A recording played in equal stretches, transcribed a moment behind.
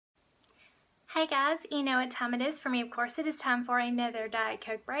Hey guys, you know what time it is. For me, of course, it is time for another Diet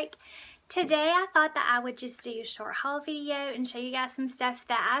Coke break. Today I thought that I would just do a short haul video and show you guys some stuff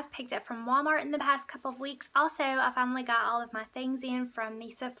that I've picked up from Walmart in the past couple of weeks. Also, I finally got all of my things in from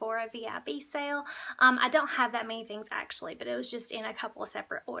the Sephora VIP sale. I don't have that many things actually, but it was just in a couple of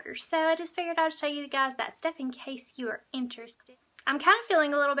separate orders. So I just figured I'd show you guys that stuff in case you are interested. I'm kind of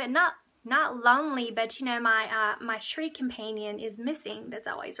feeling a little bit not lonely, but you know, my tree companion is missing. That's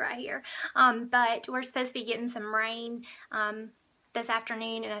always right here. But we're supposed to be getting some rain this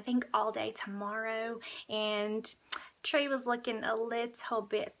afternoon, and I think all day tomorrow, and tree was looking a little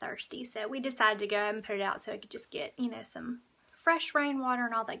bit thirsty, so we decided to go ahead and put it out so it could just get, you know, some fresh rainwater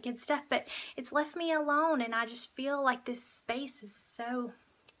and all that good stuff. But it's left me alone, and I just feel like this space is so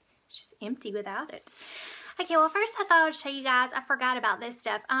just empty without it. Okay, well first I thought I'd show you guys, I forgot about this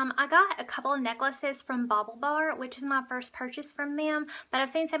stuff. I got a couple of necklaces from Bauble Bar, which is my first purchase from them, but I've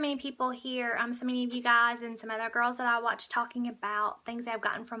seen so many people here, so many of you guys and some other girls that I watch talking about things they've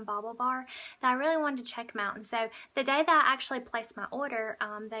gotten from Bauble Bar that I really wanted to check them out. And so the day that I actually placed my order,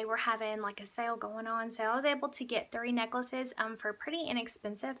 they were having like a sale going on, so I was able to get 3 necklaces for pretty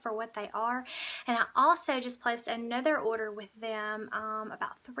inexpensive for what they are. And I also just placed another order with them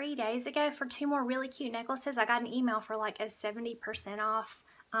about 3 days ago for 2 more really cute necklaces. I got an email for like a 70% off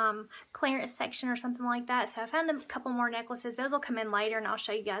clearance section or something like that. So I found a couple more necklaces. Those will come in later, and I'll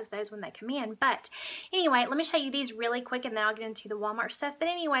show you guys those when they come in. But anyway, let me show you these really quick, and then I'll get into the Walmart stuff. But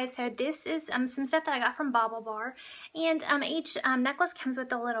anyway, so this is some stuff that I got from Bauble Bar, and each necklace comes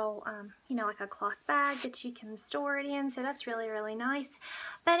with a little, you know, like a cloth bag that you can store it in. So that's really, really nice.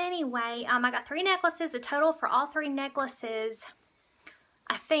 But anyway, I got 3 necklaces. The total for all 3 necklaces,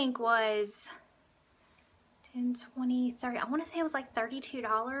 I think, was 10, 20, 30, I want to say it was like $32,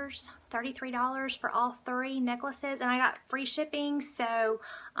 $33 for all 3 necklaces, and I got free shipping, so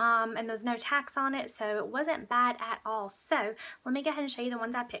and there was no tax on it, so it wasn't bad at all. So let me go ahead and show you the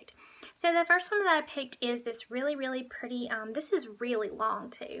ones I picked. So the first one that I picked is this really, really pretty, this is really long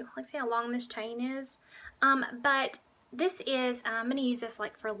too. Let's see how long this chain is. But this is, I'm going to use this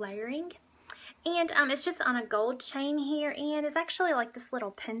like for layering. And it's just on a gold chain here, and it's actually like this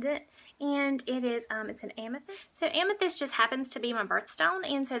little pendant, and it is, it's an amethyst. So amethyst just happens to be my birthstone,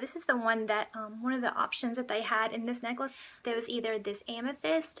 and so this is the one that, one of the options that they had in this necklace. There was either this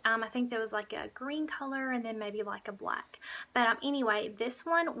amethyst, I think there was like a green color, and then maybe like a black. But anyway, this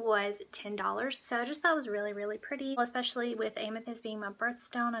one was $10, so I just thought it was really, really pretty, especially with amethyst being my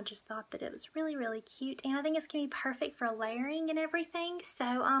birthstone. I just thought that it was really, really cute, and I think it's going to be perfect for layering and everything. So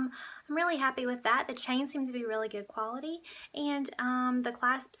I'm really happy with that. The chain seems to be really good quality, and the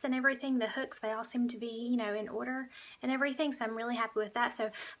clasps and everything, the hooks, they all seem to be, you know, in order and everything, so I'm really happy with that. So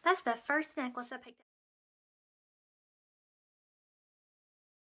that's the first necklace I picked up.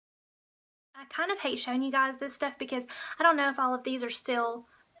 I kind of hate showing you guys this stuff because I don't know if all of these are still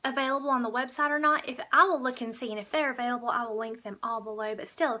available on the website or not. If I will look and see, and if they're available, I will link them all below, but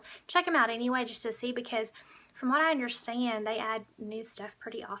still check them out anyway just to see, because from what I understand, they add new stuff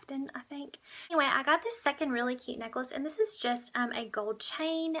pretty often, I think. Anyway, I got this second really cute necklace, and this is just a gold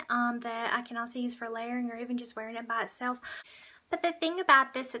chain that I can also use for layering or even just wearing it by itself. But the thing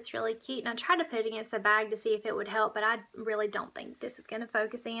about this that's really cute, and I tried to put it against the bag to see if it would help, but I really don't think this is going to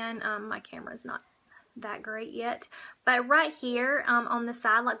focus in. My camera's not that great yet. But right here on the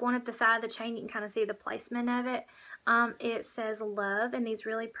side, like one at the side of the chain, you can kind of see the placement of it. It says love in these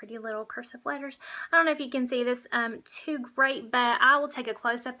really pretty little cursive letters. I don't know if you can see this too great, but I will take a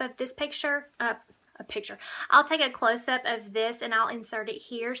close-up of this picture. I'll take a close-up of this, and I'll insert it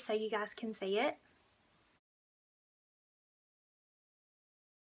here so you guys can see it.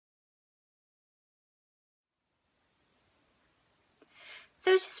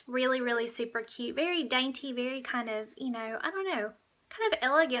 So it's just really, really super cute, very dainty, very kind of, you know, I don't know, kind of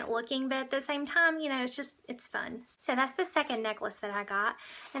elegant looking, but at the same time, you know, it's fun. So that's the second necklace that I got.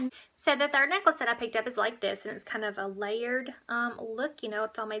 And so the third necklace that I picked up is like this, and it's kind of a layered look, you know,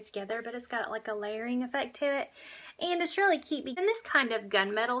 it's all made together, but it's got like a layering effect to it. And it's really cute in this kind of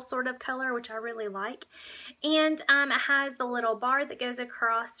gunmetal sort of color, which I really like. And it has the little bar that goes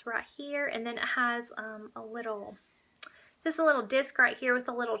across right here, and then it has just a little disc right here with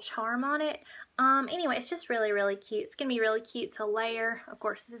a little charm on it. Anyway, it's just really, really cute. It's going to be really cute to layer. Of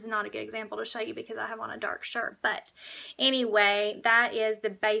course, this is not a good example to show you because I have on a dark shirt. But anyway, that is the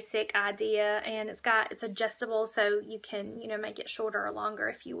basic idea. And it's adjustable, so you can, you know, make it shorter or longer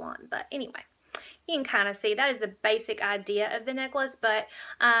if you want. But anyway, you can kind of see that is the basic idea of the necklace. But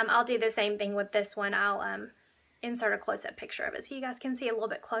I'll do the same thing with this one. I'll insert a close-up picture of it so you guys can see a little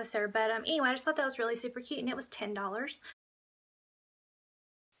bit closer. But anyway, I just thought that was really super cute, and it was $10.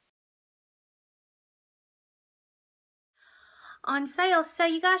 on sale. So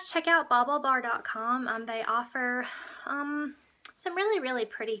you guys check out baublebar.com. They offer some really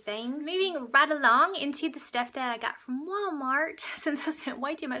pretty things. Moving right along into the stuff that I got from Walmart, since I spent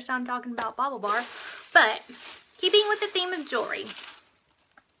way too much time talking about Bauble Bar. But keeping with the theme of jewelry,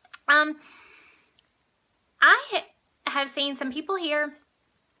 I have seen some people here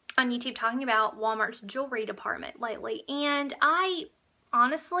on YouTube talking about Walmart's jewelry department lately, and I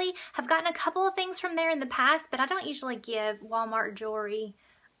honestly have gotten a couple of things from there in the past, but I don't usually give Walmart jewelry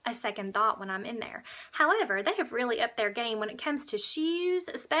a second thought when I'm in there. However, they have really upped their game when it comes to shoes,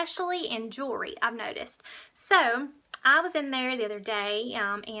 especially, and jewelry, I've noticed. So I was in there the other day,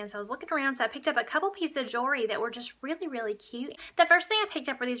 and so I was looking around, so I picked up a couple pieces of jewelry that were just really cute. The first thing I picked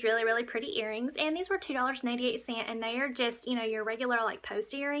up were these really pretty earrings, and these were $2.88, and they are just, you know, your regular like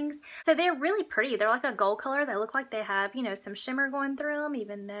post earrings. So they're really pretty. They're like a gold color. They look like they have, you know, some shimmer going through them,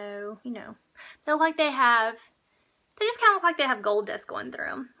 even though, you know, they look like they just kind of look like they have gold dust going through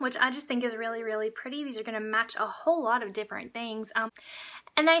them, which I just think is really pretty. These are going to match a whole lot of different things.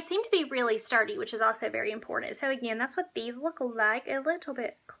 And they seem to be really sturdy, which is also very important. So again, that's what these look like a little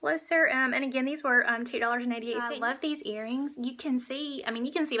bit closer. And again, these were $2.88. I love these earrings. You can see, I mean,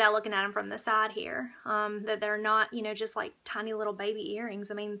 you can see by looking at them from the side here, that they're not, you know, just like tiny little baby earrings.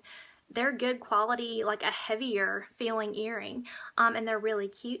 I mean, they're good quality, like a heavier feeling earring, and they're really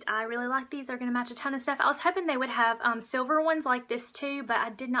cute. I really like these. They're going to match a ton of stuff. I was hoping they would have silver ones like this too, but I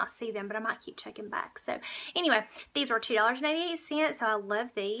did not see them, but I might keep checking back. So anyway, these were $2.88, so I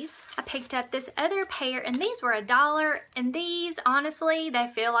love these. I picked up this other pair, and these were $1, and these, honestly, they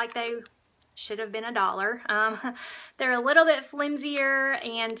feel like they should have been $1. They're a little bit flimsier,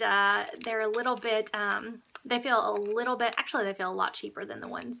 and they're a little bit they feel a little bit, actually they feel a lot cheaper than the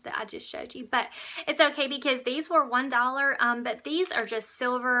ones that I just showed you, but it's okay because these were $1, but these are just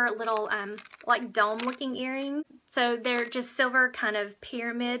silver little like dome looking earrings. So they're just silver kind of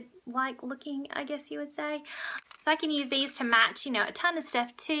pyramid like looking, I guess you would say. So I can use these to match, you know, a ton of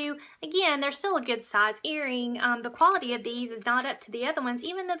stuff too. Again, they're still a good size earring. The quality of these is not up to the other ones,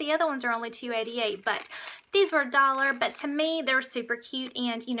 even though the other ones are only $2.88, but these were $1, but to me, they're super cute,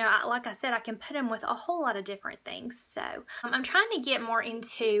 and, you know, like I said, I can put them with a whole lot of different things. So I'm trying to get more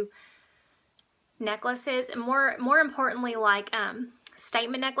into necklaces, and more importantly, like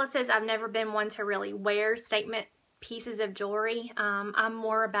statement necklaces. I've never been one to really wear statement pieces of jewelry. I'm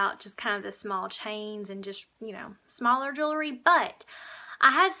more about just kind of the small chains and just, you know, smaller jewelry, but I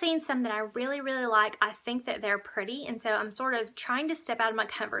have seen some that I really like. I think that they're pretty, and so I'm sort of trying to step out of my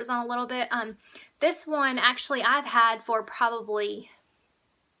comfort zone a little bit. This one, actually, I've had for probably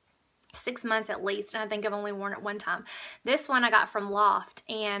 6 months at least, and I think I've only worn it one time. This one I got from Loft,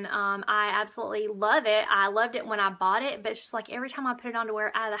 and I absolutely love it. I loved it when I bought it, but it's just like every time I put it on to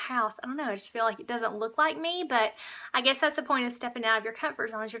wear out of the house, I don't know, I just feel like it doesn't look like me, but I guess that's the point of stepping out of your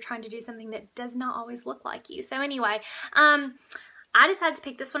comfort zone, is you're trying to do something that does not always look like you. So anyway, I decided to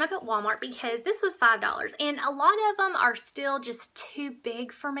pick this one up at Walmart because this was $5, and a lot of them are still just too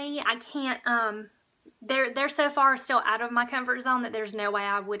big for me. I can't, they're so far still out of my comfort zone that there's no way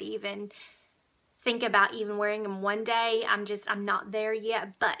I would even think about even wearing them one day. I'm not there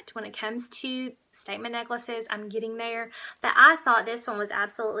yet, but when it comes to statement necklaces, I'm getting there. But I thought this one was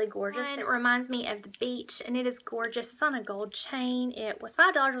absolutely gorgeous. It reminds me of the beach, and it is gorgeous. It's on a gold chain. It was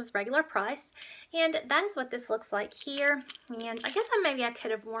 $5, was regular price, and that is what this looks like here. And I guess maybe I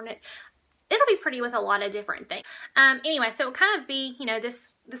could have worn it. It'll be pretty with a lot of different things. Anyway, so it'll kind of be, you know,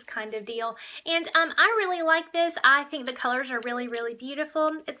 this kind of deal. And I really like this. I think the colors are really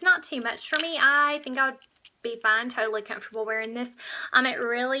beautiful. It's not too much for me. I think I would be fine, totally comfortable wearing this. It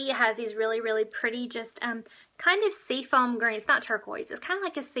really has these really pretty, just kind of seafoam green. It's not turquoise. It's kind of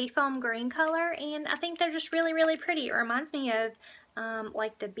like a seafoam green color, and I think they're just really pretty. It reminds me of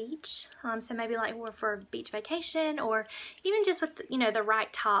like the beach, so maybe like for a beach vacation, or even just with, you know, the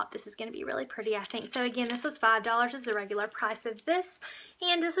right top. This is going to be really pretty, I think. So again, this was $5. This is the regular price of this,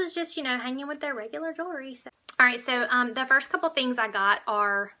 and this was just, you know, hanging with their regular jewelry. So, all right, so the first couple things I got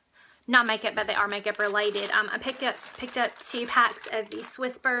are not makeup, but they are makeup related. I picked up 2 packs of these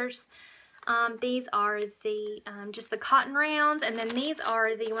Swispers. These are the just the cotton rounds, and then these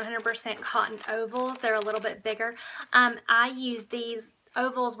are the 100% cotton ovals. They're a little bit bigger. I use these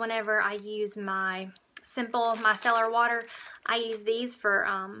ovals whenever I use my micellar water. I use these for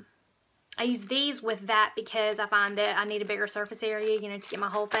I use these with that because I find that I need a bigger surface area, you know, to get my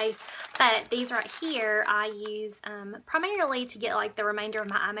whole face. But these right here I use primarily to get like the remainder of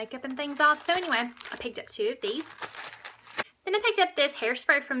my eye makeup and things off. So anyway, I picked up 2 of these. Then I picked up this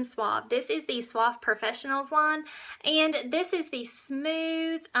hairspray from Suave. This is the Suave Professionals line, and this is the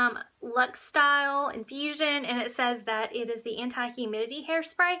Smooth Luxe Style Infusion, and it says that it is the anti-humidity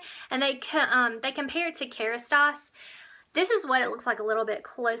hairspray, and they compare it to Kerastase. This is what it looks like a little bit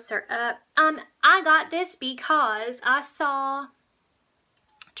closer up. I got this because I saw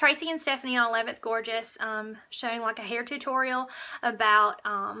Tracy and Stephanie on 11th Gorgeous showing like a hair tutorial about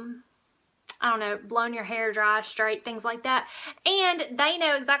I don't know, blowing your hair dry, straight, things like that. And they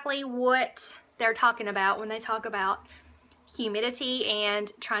know exactly what they're talking about when they talk about humidity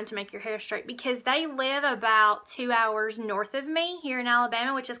and trying to make your hair straight, because they live about 2 hours north of me here in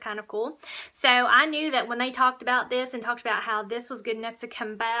Alabama, which is kind of cool. So I knew that when they talked about this and talked about how this was good enough to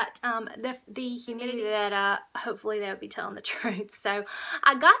combat the humidity, that hopefully they would be telling the truth. So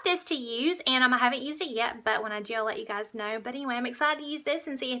I got this to use, and I haven't used it yet, but when I do, I'll let you guys know. But anyway, I'm excited to use this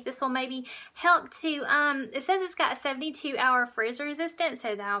and see if this will maybe help to, it says it's got 72-hour frizz resistance,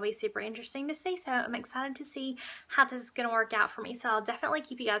 so that'll be super interesting to see. So I'm excited to see how this is going to work out for me, so I'll definitely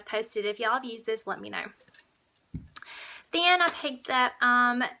keep you guys posted. If y'all have used this, let me know. Then I picked up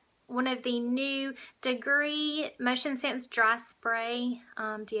one of the new Degree Motion Sense Dry Spray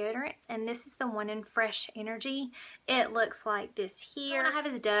deodorants, and this is the one in Fresh Energy. It looks like this here. I have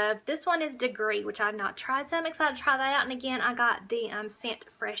is Dove. This one is Degree, which I've not tried, so I'm excited to try that out. And again, I got the scent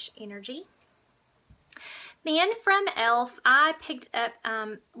Fresh Energy. Then from e.l.f., I picked up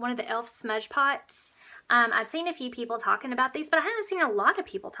one of the e.l.f. smudge pots. I'd seen a few people talking about these, but I haven't seen a lot of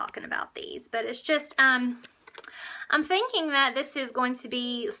people talking about these. But it's just, I'm thinking that this is going to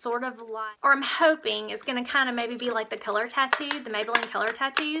be sort of like, or I'm hoping it's going to kind of maybe be like the Color Tattoo, the Maybelline Color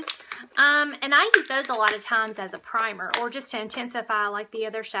Tattoos. And I use those a lot of times as a primer, or just to intensify like the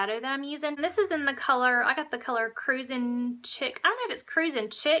other shadow that I'm using. This is in the color, I got the color Crusin Chic. I don't know if it's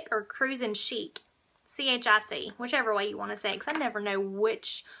Crusin Chic or Crusin Chic. C-H-I-C, whichever way you want to say it, because I never know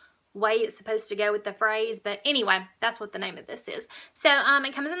which way it's supposed to go with the phrase, but anyway, that's what the name of this is. So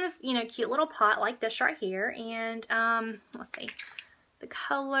it comes in this, you know, cute little pot like this right here, and let's see, the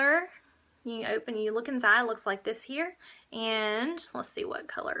color, you open, you look inside, it looks like this here, and let's see what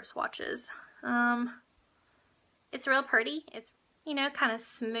color swatches. It's real pretty. It's, you know, kind of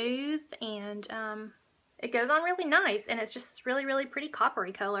smooth, and it goes on really nice, and it's just really, really pretty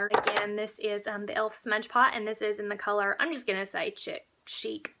coppery color. Again, this is the e.l.f. smudge pot, and this is in the color, I'm just gonna say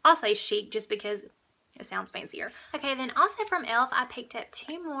Chic. I'll say Chic just because it sounds fancier. Okay, then also from e.l.f. I picked up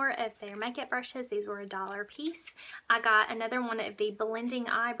 2 more of their makeup brushes. These were $1 a piece. I got another one of the blending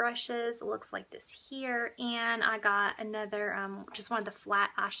eye brushes. It looks like this here. And I got another, just one of the flat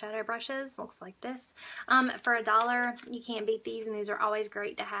eyeshadow brushes. Looks like this. For $1, you can't beat these, and these are always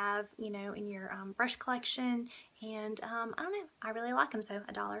great to have, you know, in your brush collection. And I don't know, I really like them, so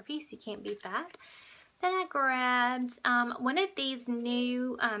 $1 a piece, you can't beat that. Then I grabbed one of these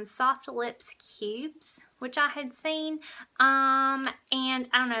new Softlips cubes, which I had seen, and I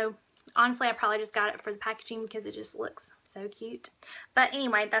don't know, honestly I probably just got it for the packaging because it just looks so cute. But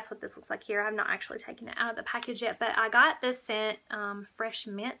anyway, that's what this looks like here. I've not actually taken it out of the package yet, but I got this scent, Fresh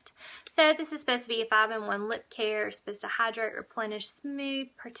Mint. So this is supposed to be a 5-in-1 lip care. It's supposed to hydrate, replenish, smooth,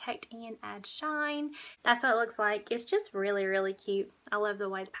 protect, and add shine. That's what it looks like. It's just really, really cute. I love the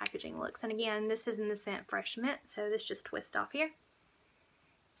way the packaging looks. And again, this is in the scent Fresh Mint, so this just twists off here.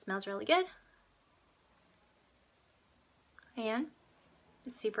 It smells really good. And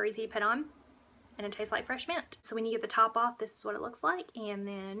it's super easy to put on, and it tastes like fresh mint. So when you get the top off, this is what it looks like, and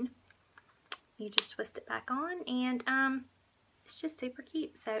then you just twist it back on, and it's just super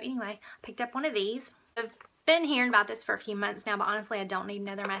cute. So anyway, I picked up one of these. I've been hearing about this for a few months now, but honestly I don't need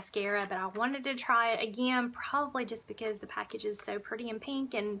another mascara, but I wanted to try it again, probably just because the package is so pretty and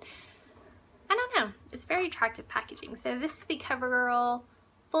pink, and I don't know, it's very attractive packaging. So this is the CoverGirl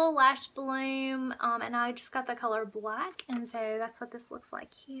Full Lash Bloom, and I just got the color black, and so that's what this looks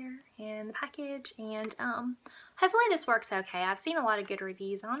like here in the package, and hopefully this works okay. I've seen a lot of good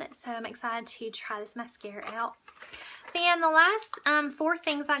reviews on it, so I'm excited to try this mascara out. Then the last 4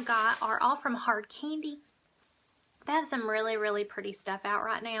 things I got are all from Hard Candy. They have some really, really pretty stuff out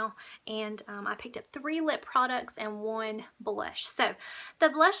right now, and I picked up 3 lip products and 1 blush. So the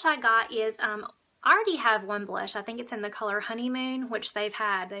blush I got is I already have 1 blush. I think it's in the color Honeymoon, which they've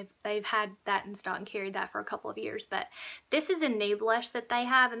had. They've had that in stock and carried that for a couple of years. But this is a new blush that they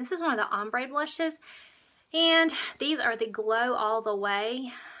have, and this is one of the Ombre blushes. And these are the Glow All the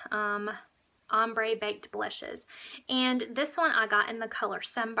Way Ombre Baked Blushes. And this one I got in the color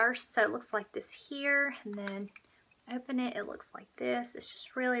Sunburst, so it looks like this here. And then open it, it looks like this. It's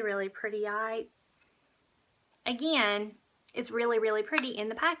just really, really pretty. Again, it's really, really pretty in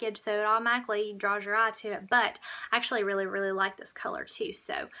the package, so it automatically draws your eye to it. But I actually really, really like this color too.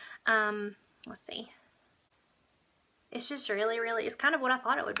 So let's see. It's just really, really, it's kind of what I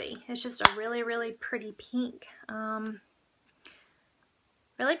thought it would be. It's just a really, really pretty pink.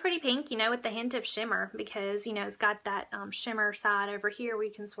 Really pretty pink, you know, with the hint of shimmer, because, you know, it's got that shimmer side over here where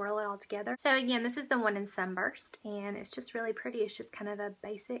you can swirl it all together. So again, this is the one in Sunburst, and it's just really pretty. It's just kind of a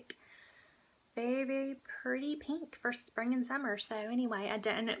basic, very, very pretty pink for spring and summer. So anyway,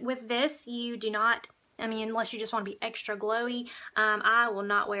 and with this, you do not, I mean, unless you just want to be extra glowy, I will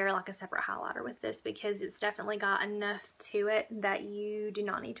not wear like a separate highlighter with this, because it's definitely got enough to it that you do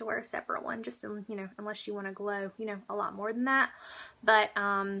not need to wear a separate one, just, you know, unless you want to glow, you know, a lot more than that. But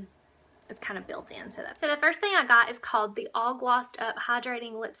it's kind of built in. So the first thing I got is called the All Glossed Up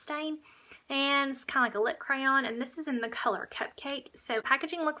Hydrating Lip Stain, and it's kind of like a lip crayon, and this is in the color Cupcake. So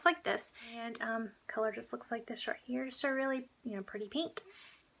packaging looks like this, and color just looks like this right here, just a really, you know, pretty pink.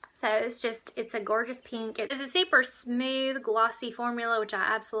 So it's a gorgeous pink. It is a super smooth, glossy formula, which I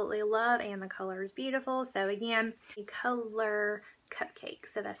absolutely love, and the color is beautiful. So again, the color Cupcake.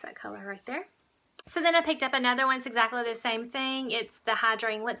 So that's that color right there. So then I picked up another one. It's exactly the same thing. It's the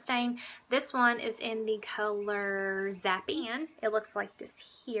Hydrating Lip Stain. This one is in the color Zappy, and it looks like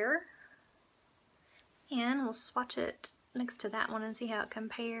this here. And we'll swatch it next to that one and see how it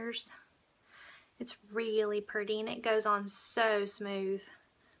compares. It's really pretty, and it goes on so smooth.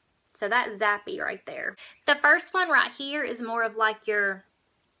 So that's Zappy right there. The first one right here is more of like your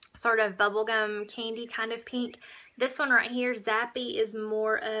sort of bubblegum candy kind of pink. This one right here, Zappy, is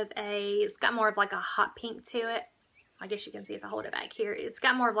more of a, it's got more of like a hot pink to it. I guess you can see if I hold it back here. It's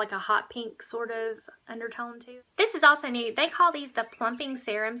got more of like a hot pink sort of undertone to it. This is also new. They call these the Plumping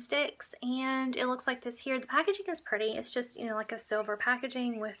Serum Sticks, and it looks like this here. The packaging is pretty. It's just, you know, like a silver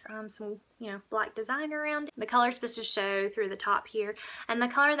packaging with some, you know, black design around it. The color is supposed to show through the top here, and the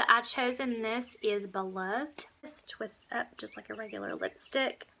color that I chose in this is Beloved. This twists up just like a regular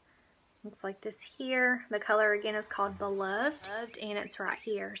lipstick. Looks like this here. The color again is called Beloved, and it's right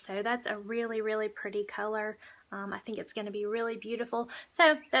here. So that's a really, really pretty color. I think it's going to be really beautiful.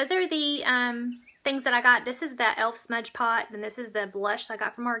 So those are the things that I got. This is the e.l.f. Smudge Pot, and this is the blush I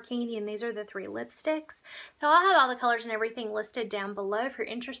got from Our Candy, and these are the 3 lipsticks. So I'll have all the colors and everything listed down below if you're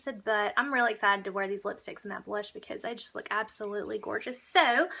interested, but I'm really excited to wear these lipsticks and that blush because they just look absolutely gorgeous.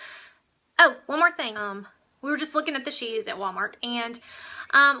 So, oh, one more thing. We were just looking at the shoes at Walmart, and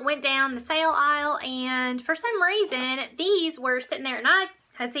went down the sale aisle, and for some reason these were sitting there, and I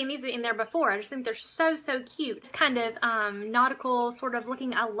had seen these in there before. I just think they're so, so cute. It's kind of nautical sort of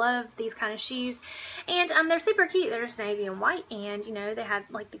looking. I love these kind of shoes, and they're super cute. They're just navy and white, and you know, they have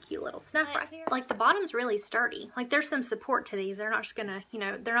like the cute little snuff right here. Like the bottom's really sturdy. Like there's some support to these. They're not just gonna, you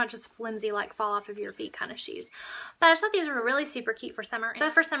know, they're not just flimsy like fall off of your feet kind of shoes. But I just thought these were really super cute for summer.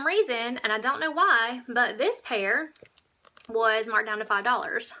 But for some reason, and I don't know why, but this pair was marked down to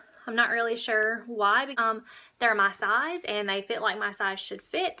 $5. I'm not really sure why. They're my size and they fit like my size should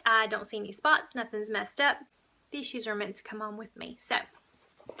fit. I don't see any spots. Nothing's messed up. These shoes are meant to come on with me. So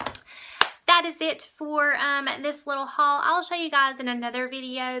that is it for this little haul. I'll show you guys in another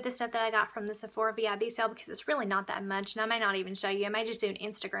video the stuff that I got from the Sephora VIB sale because it's really not that much, and I may not even show you. I may just do an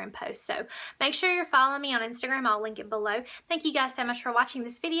Instagram post. So make sure you're following me on Instagram. I'll link it below. Thank you guys so much for watching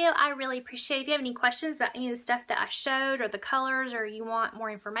this video. I really appreciate it. If you have any questions about any of the stuff that I showed or the colors, or you want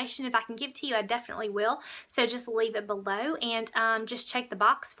more information, if I can give it to you, I definitely will. So just leave it below, and just check the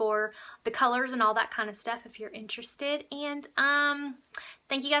box for the colors and all that kind of stuff if you're interested. And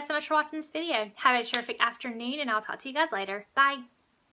thank you guys so much for watching this video. Have a terrific afternoon, and I'll talk to you guys later. Bye.